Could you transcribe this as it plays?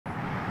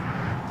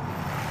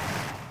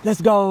Let's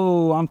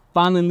go. I'm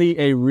finally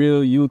a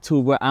real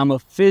YouTuber. I'm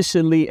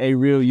officially a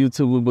real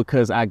YouTuber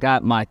because I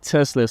got my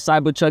Tesla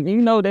Cybertruck. You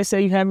know, they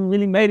say you haven't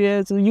really made it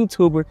as a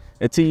YouTuber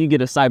until you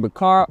get a cyber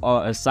car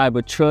or a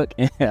Cybertruck.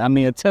 I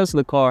mean, a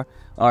Tesla car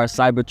or a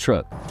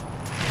Cybertruck.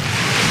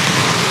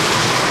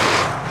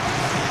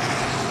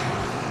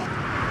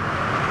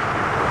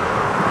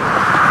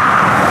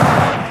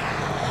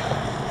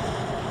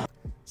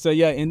 So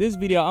yeah, in this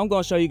video, I'm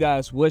gonna show you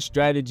guys what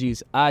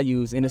strategies I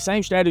use and the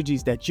same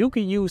strategies that you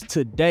can use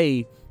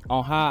today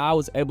on how I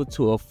was able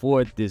to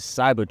afford this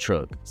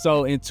Cybertruck.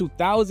 So in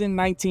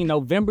 2019,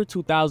 November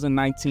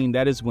 2019,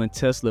 that is when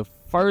Tesla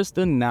first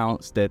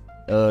announced that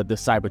the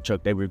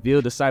Cybertruck. They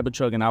revealed the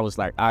Cybertruck and I was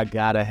like, I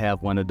gotta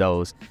have one of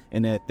those.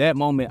 And at that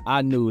moment,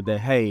 I knew that,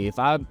 hey, if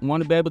I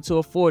want to be able to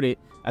afford it,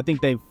 I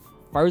think they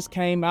first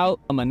came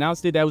out,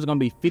 announced it, that was gonna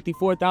be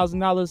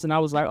 $54,000. And I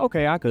was like,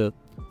 okay, I could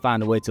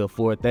find a way to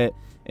afford that.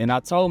 And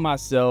I told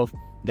myself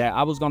that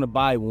I was going to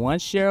buy one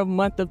share a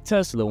month of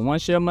Tesla,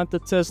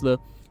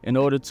 in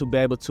order to be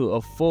able to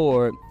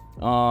afford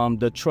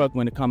the truck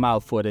when it come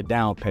out for the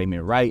down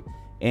payment, right?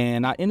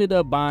 And I ended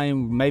up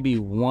buying maybe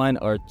 1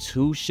 or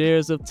 2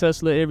 shares of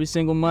Tesla every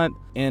single month.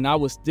 And I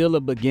was still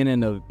a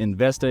beginning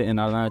investor,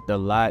 and I learned a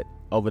lot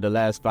over the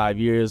last 5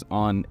 years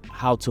on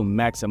how to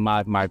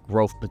maximize my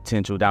growth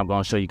potential that I'm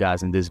going to show you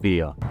guys in this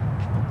video.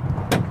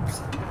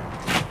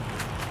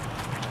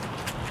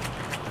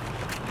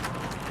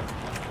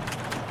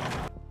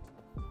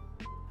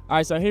 All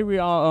right, so here we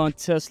are on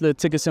Tesla,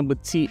 ticker symbol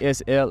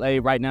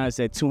TSLA. Right now it's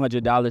at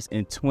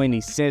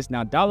 $200.20.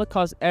 Now, dollar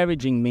cost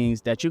averaging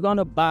means that you're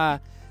gonna buy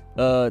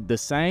the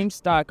same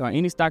stock or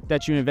any stock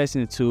that you're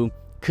investing into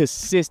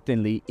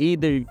consistently,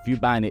 either if you're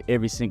buying it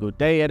every single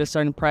day at a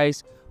certain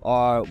price,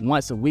 or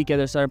once a week at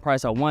a certain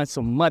price, or once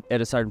a month at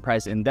a certain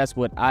price. And that's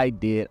what I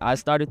did. I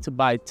started to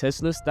buy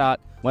Tesla stock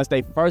once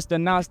they first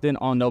announced it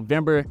on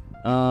November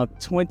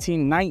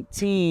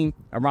 2019,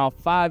 around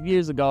 5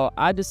 years ago.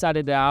 I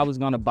decided that I was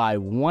going to buy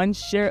 1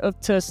 share of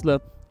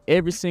Tesla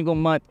every single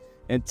month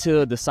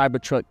until the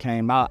Cybertruck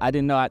came out. I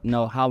did not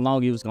know how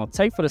long it was going to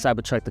take for the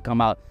Cybertruck to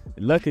come out.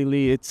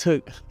 Luckily, it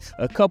took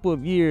a couple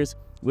of years,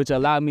 which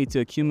allowed me to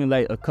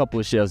accumulate a couple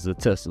of shares of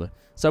Tesla.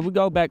 So we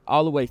go back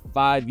all the way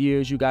 5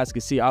 years. You guys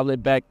can see all the way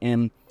back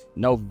in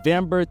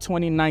November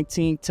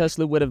 2019,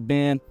 Tesla would have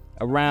been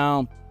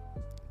around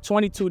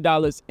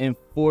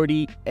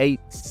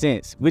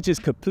 $22.48, which is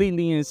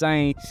completely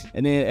insane.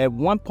 And then at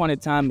one point in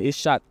time, it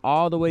shot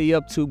all the way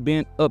up to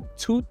being up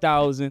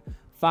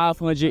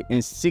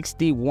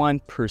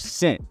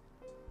 2,561%.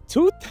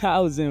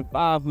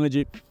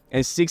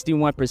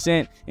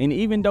 2,561%. And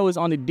even though it's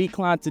on the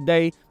decline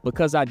today,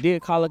 because I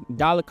did call it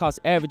dollar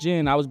cost averaging,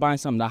 and I was buying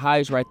some of the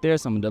highs right there,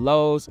 some of the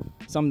lows,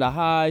 some of the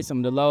highs, some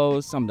of the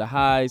lows, some of the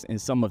highs, and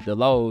some of the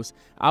lows,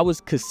 I was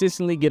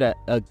consistently get a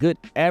good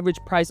average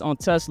price on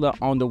Tesla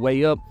on the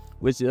way up,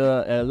 which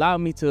allowed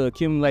me to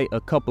accumulate a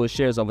couple of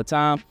shares over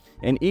time.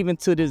 And even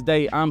to this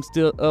day, I'm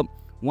still up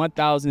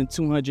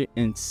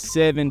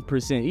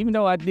 1,207%. Even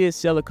though I did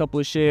sell a couple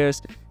of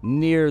shares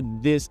near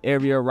this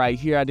area right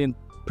here, I didn't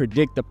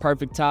predict the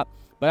perfect top,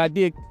 but I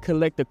did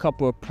collect a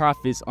couple of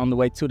profits on the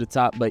way to the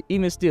top. But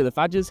even still, if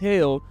I just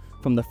held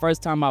from the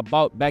first time I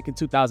bought back in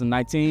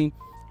 2019,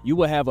 you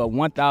will have a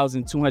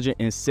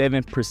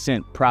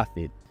 1,207%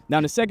 profit.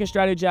 Now, the second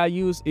strategy I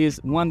use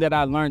is one that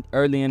I learned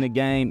early in the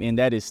game, and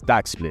that is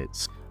stock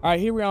splits. All right,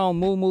 here we are on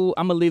Moo.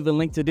 I'm gonna leave a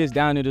link to this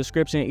down in the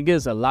description. It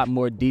gives a lot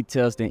more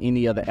details than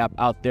any other app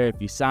out there. If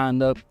you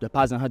sign up,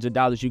 deposit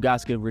 $100, you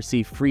guys can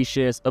receive free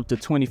shares, up to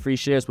 20 free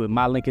shares with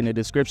my link in the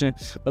description.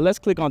 But let's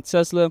click on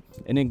Tesla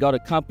and then go to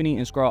company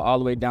and scroll all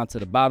the way down to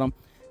the bottom.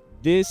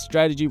 This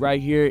strategy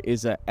right here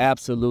is an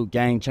absolute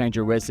game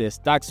changer where it says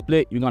stock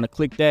split. You're gonna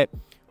click that.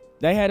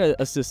 They had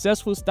a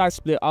successful stock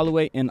split all the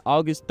way in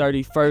August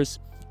 31st,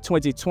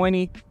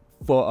 2020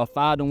 for a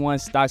 5-to-1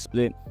 stock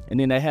split. And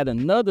then they had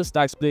another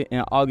stock split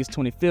in August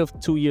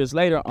 25th, 2 years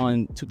later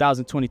on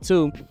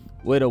 2022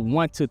 with a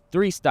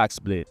 1-to-3 stock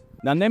split.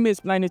 Now, let me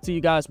explain it to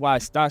you guys why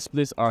stock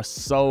splits are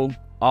so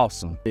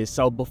awesome.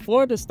 So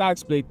before the stock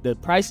split, the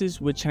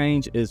prices would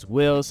change as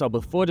well. So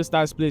before the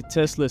stock split,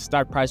 Tesla's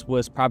stock price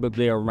was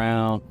probably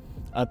around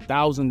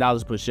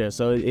 $1,000 per share.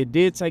 So it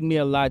did take me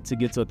a lot to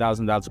get to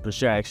 $1,000 per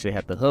share. I actually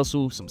had to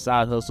hustle, some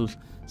side hustles,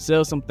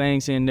 sell some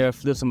things here and there,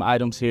 flip some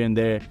items here and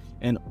there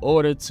in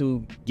order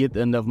to get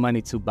enough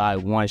money to buy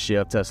 1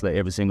 share of Tesla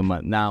every single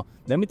month. Now,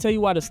 let me tell you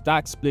why the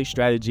stock split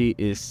strategy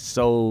is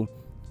so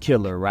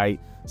killer, right?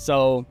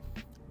 So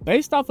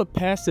based off of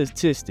past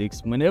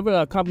statistics, whenever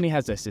a company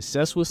has a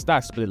successful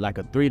stock split, like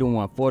a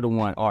 3-to-1,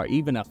 4-to-1, or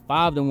even a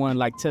 5-to-1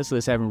 like Tesla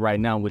is having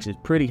right now, which is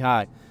pretty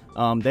high,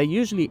 they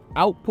usually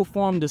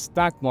outperform the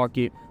stock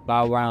market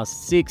by around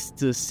 6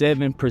 to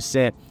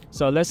 7%.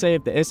 So let's say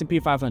if the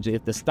S&P 500,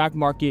 if the stock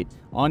market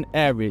on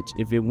average,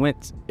 if it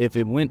went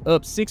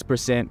up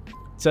 6%,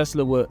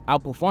 Tesla would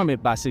outperform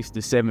it by 6 to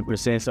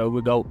 7%. So it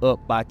would go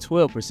up by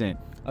 12%.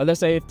 Or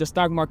let's say if the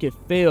stock market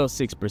fell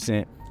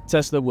 6%,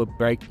 Tesla would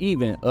break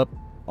even up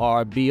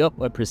or be up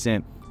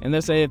 1%. And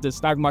let's say if the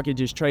stock market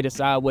just traded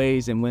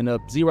sideways and went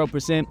up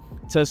 0%,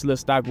 Tesla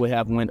stock would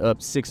have went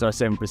up 6 or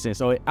 7%.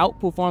 So it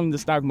outperformed the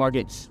stock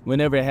market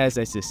whenever it has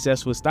a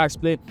successful stock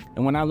split.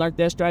 And when I learned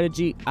that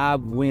strategy, I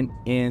went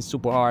in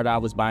super hard. I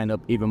was buying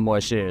up even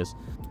more shares.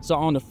 So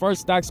on the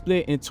first stock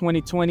split in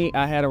 2020,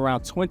 I had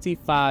around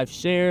 25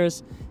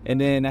 shares,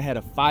 and then I had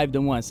a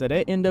 5-to-1. So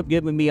that ended up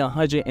giving me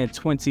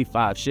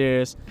 125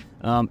 shares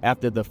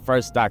after the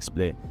first stock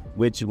split,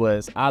 which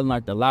was, I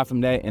learned a lot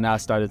from that, and I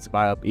started to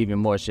buy up even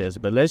more shares.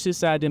 But let's just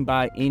say I didn't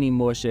buy any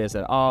more shares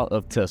at all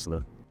of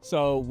Tesla.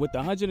 So with the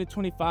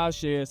 125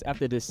 shares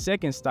after the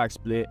second stock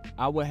split,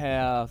 I would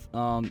have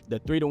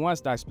the 3-to-1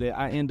 stock split.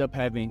 I end up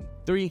having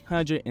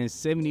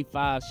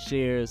 375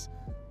 shares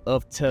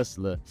of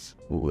Tesla.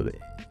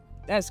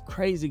 That's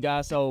crazy,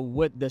 guys. So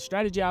what the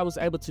strategy I was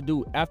able to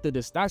do after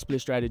the stock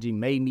split strategy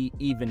made me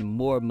even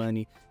more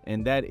money,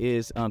 and that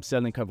is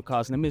selling covered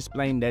calls. Let me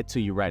explain that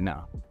to you right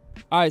now.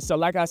 All right, so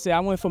like I said, I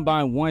went from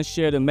buying 1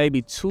 share to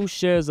maybe 2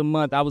 shares a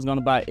month. I was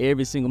gonna buy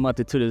every single month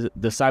until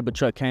the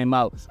Cybertruck came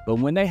out. But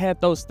when they had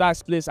those stock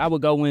splits, I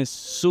would go in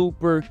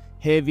super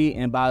heavy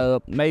and buy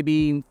up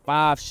maybe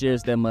 5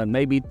 shares that month,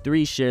 maybe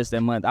 3 shares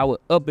that month. I would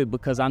up it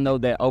because I know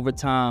that over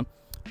time,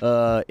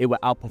 it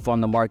would outperform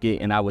the market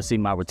and I would see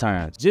my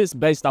returns just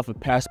based off of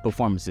past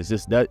performances.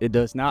 It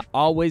does not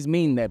always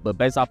mean that, but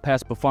based off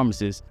past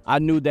performances, I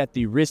knew that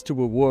the risk to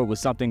reward was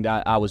something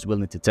that I was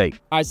willing to take.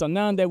 All right, so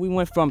now that we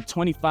went from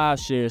 25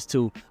 shares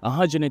to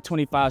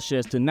 125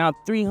 shares to now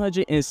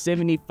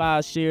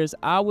 375 shares,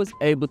 I was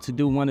able to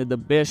do one of the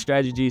best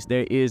strategies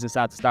there is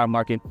inside the stock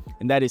market,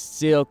 and that is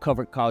sell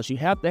covered calls. You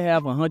have to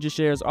have 100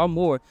 shares or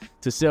more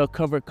to sell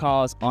covered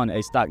calls on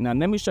a stock. Now,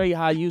 let me show you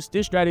how I use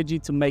this strategy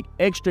to make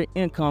extra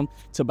income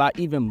to buy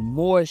even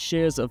more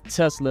shares of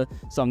Tesla.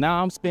 So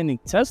now I'm spending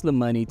Tesla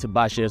money to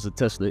buy shares of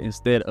Tesla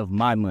instead of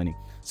my money.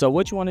 So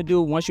what you want to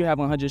do once you have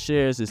 100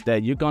 shares is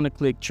that you're going to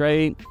click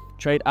trade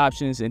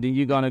options, and then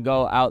you're going to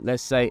go out,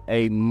 let's say,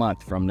 a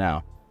month from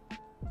now.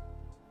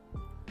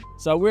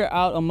 So we're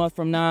out a month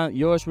from now.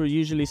 Yours will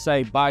usually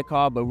say buy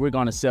call, but we're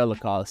going to sell a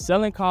call.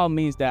 Selling call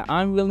means that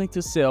I'm willing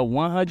to sell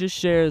 100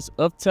 shares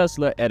of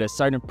Tesla at a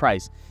certain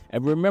price.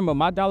 And remember,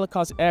 my dollar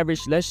cost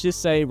average, let's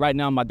just say right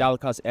now my dollar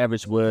cost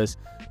average was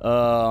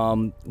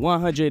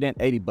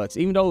 180 bucks.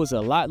 Even though it was a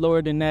lot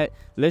lower than that,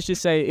 let's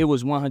just say it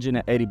was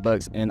 180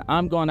 bucks. And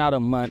I'm going out a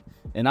month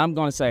and I'm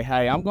going to say,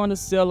 hey, I'm going to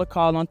sell a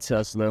call on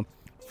Tesla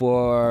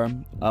for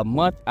a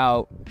month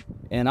out,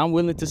 and I'm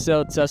willing to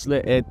sell Tesla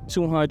at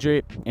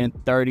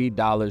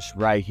 $230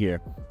 right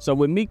here. So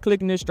with me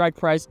clicking this strike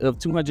price of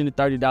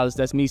 $230,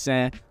 that's me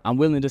saying I'm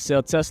willing to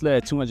sell Tesla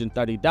at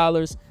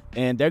 $230,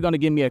 and they're going to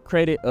give me a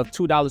credit of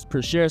 $2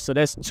 per share. So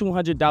that's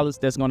 $200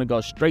 that's going to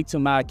go straight to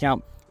my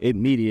account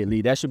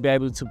immediately. That should be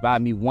able to buy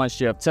me 1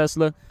 share of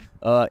Tesla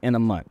in a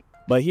month.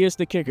 But here's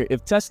the kicker.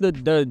 If Tesla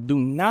do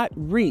not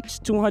reach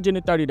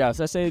 $230,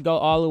 let's say it go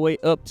all the way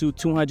up to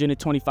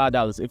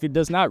 $225. If it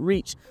does not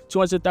reach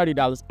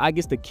 $230, I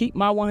get to keep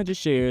my 100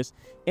 shares,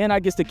 and I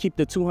get to keep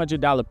the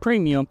 $200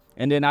 premium,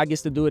 and then I get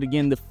to do it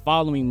again the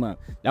following month.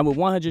 Now with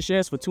 100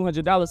 shares for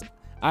 $200,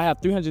 I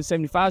have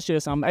 375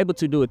 shares, so I'm able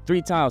to do it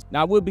 3 times.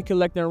 Now I will be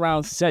collecting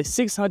around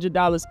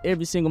 $600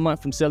 every single month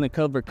from selling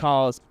covered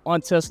calls on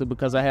Tesla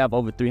because I have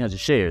over 300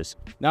 shares.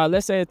 Now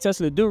let's say if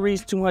Tesla do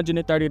reach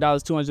 $230,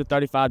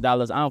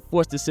 $235, I'm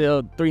forced to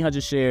sell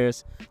 300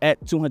 shares at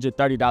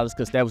 $230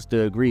 because that was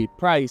the agreed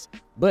price.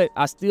 But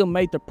I still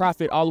made the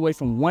profit all the way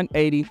from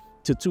 180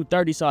 to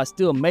 230, so I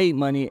still made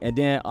money, and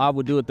then I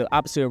would do it the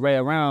opposite way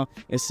around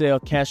and sell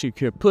cash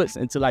secure puts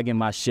until I get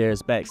my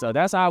shares back. So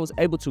that's how I was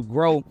able to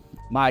grow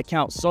my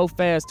account so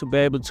fast to be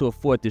able to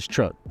afford this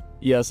truck.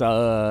 Yes,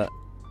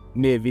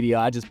 mid video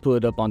I just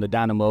put up on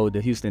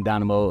the Houston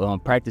Dynamo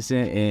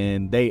practicing,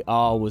 and they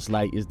all was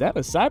like, is that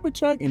a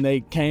Cybertruck? And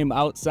they came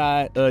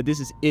outside. This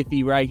is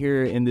Iffy right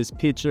here in this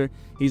picture.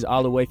 He's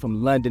all the way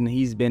from London.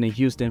 He's been in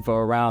Houston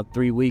for around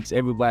 3 weeks.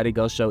 Everybody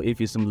go show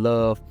Iffy some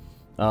love.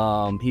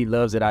 He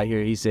loves it out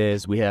here. He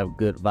says we have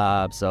good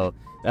vibes. So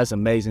that's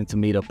amazing to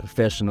meet a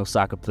professional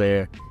soccer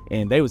player.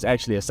 And they was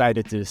actually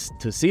excited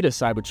to see the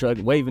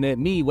Cybertruck waving at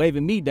me,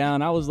 waving me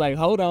down. I was like,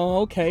 hold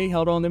on, okay,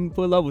 hold on, let me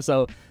pull over.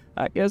 So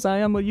I guess I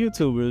am a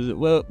YouTuber.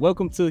 Well,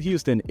 welcome to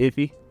Houston,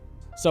 Iffy.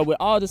 So with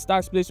all the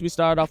stock splits, we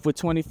started off with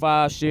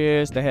 25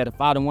 shares. They had a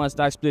 5-to-1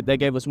 stock split. They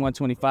gave us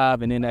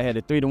 125, and then they had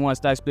a 3-to-1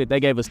 stock split. They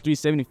gave us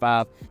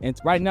 375. And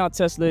right now,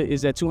 Tesla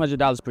is at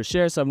 $200 per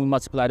share. So we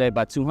multiply that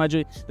by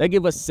 200. They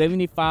give us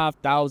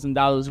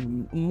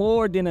 $75,000,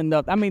 more than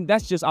enough. I mean,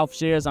 that's just off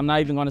shares. I'm not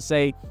even going to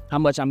say how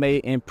much I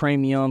made in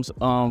premiums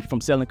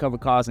from selling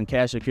covered calls and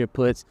cash secure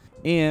puts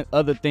and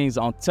other things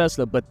on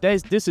Tesla. But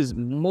this is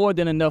more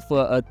than enough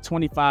for a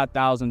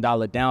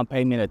 $25,000 down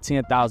payment, a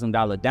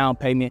 $10,000 down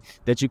payment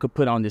that you could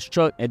put on this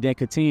truck, and then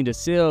continue to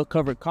sell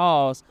covered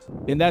calls.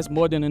 And that's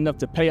more than enough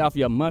to pay off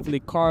your monthly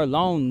car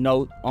loan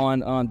note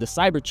on the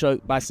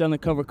Cybertruck by selling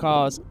covered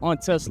calls on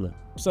Tesla.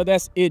 So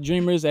that's it,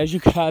 dreamers. As you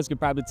guys can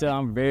probably tell,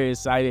 I'm very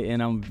excited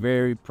and I'm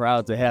very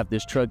proud to have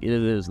this truck. It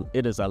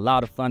is a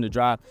lot of fun to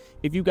drive.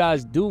 If you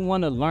guys do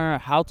want to learn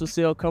how to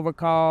sell cover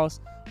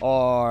calls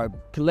or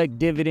collect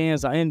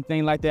dividends or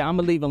anything like that, I'm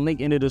gonna leave a link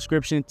in the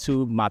description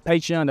to my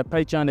Patreon, the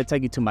Patreon to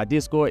take you to my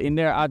Discord. In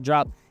there, I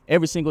drop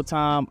every single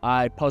time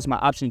I post my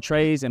option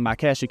trades and my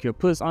cash secure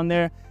puts on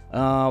there.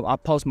 I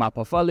post my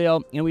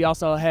portfolio, and we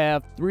also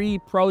have 3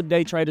 pro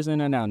day traders in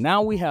there now.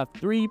 Now we have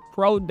 3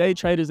 pro day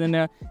traders in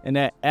there, and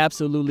they're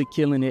absolutely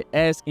killing it.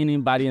 Ask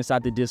anybody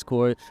inside the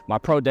Discord. My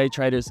pro day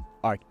traders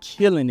are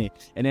killing it.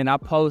 And then I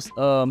post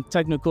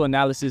technical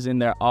analysis in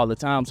there all the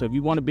time. So if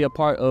you want to be a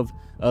part of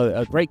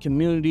a great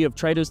community of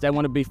traders that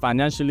want to be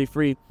financially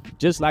free,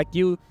 just like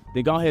you,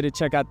 then go ahead and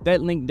check out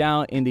that link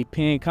down in the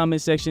pinned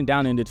comment section,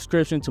 down in the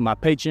description to my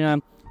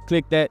Patreon.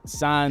 Click that,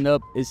 sign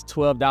up. It's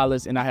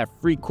 $12, and I have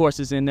free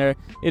courses in there.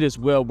 It is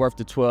well worth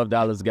the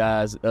 $12,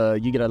 guys.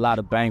 You get a lot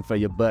of bang for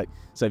your buck.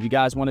 So if you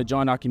guys want to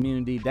join our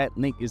community, that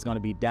link is going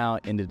to be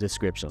down in the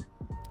description.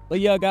 But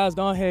yeah, guys,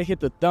 go ahead,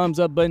 hit the thumbs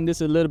up button. This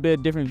is a little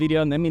bit different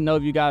video. Let me know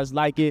if you guys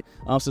like it.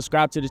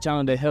 Subscribe to the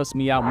channel. That helps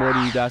me out more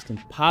than you guys can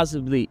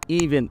possibly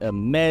even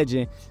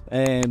imagine.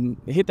 And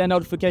hit that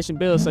notification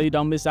bell so you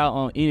don't miss out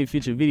on any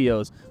future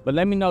videos. But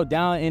let me know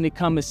down in the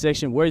comment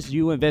section, where's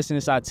you investing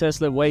inside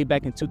Tesla way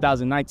back in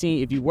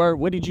 2019? If you were,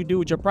 what did you do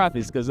with your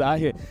profits? Because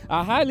I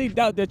highly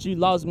doubt that you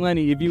lost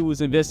money if you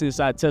was investing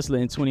inside Tesla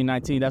in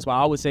 2019. That's why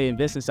I always say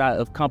invest inside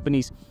of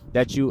companies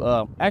that you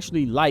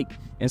actually like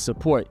and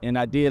support. And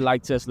I did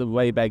like Tesla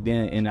way back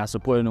then, and I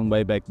supported them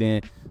way back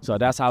then. So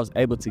that's how I was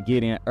able to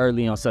get in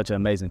early on such an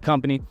amazing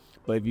company.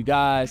 But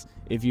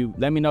if you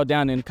let me know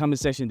down in the comment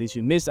section, did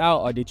you miss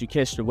out or did you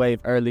catch the wave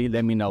early?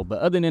 Let me know. But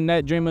other than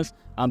that, dreamers,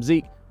 I'm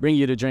Zeke, bring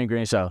you the Dream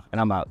Green Show, and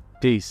I'm out.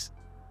 Peace.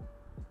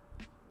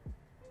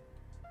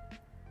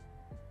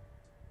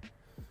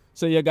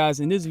 So yeah, guys,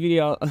 in this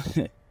video,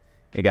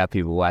 it got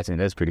people watching.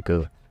 That's pretty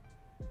cool.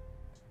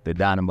 The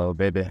Dynamo,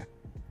 baby.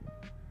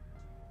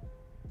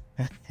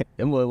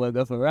 Them boys wanna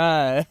go for a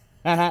ride.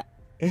 My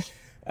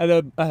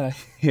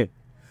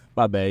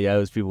bad, y'all.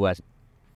 There's people watching.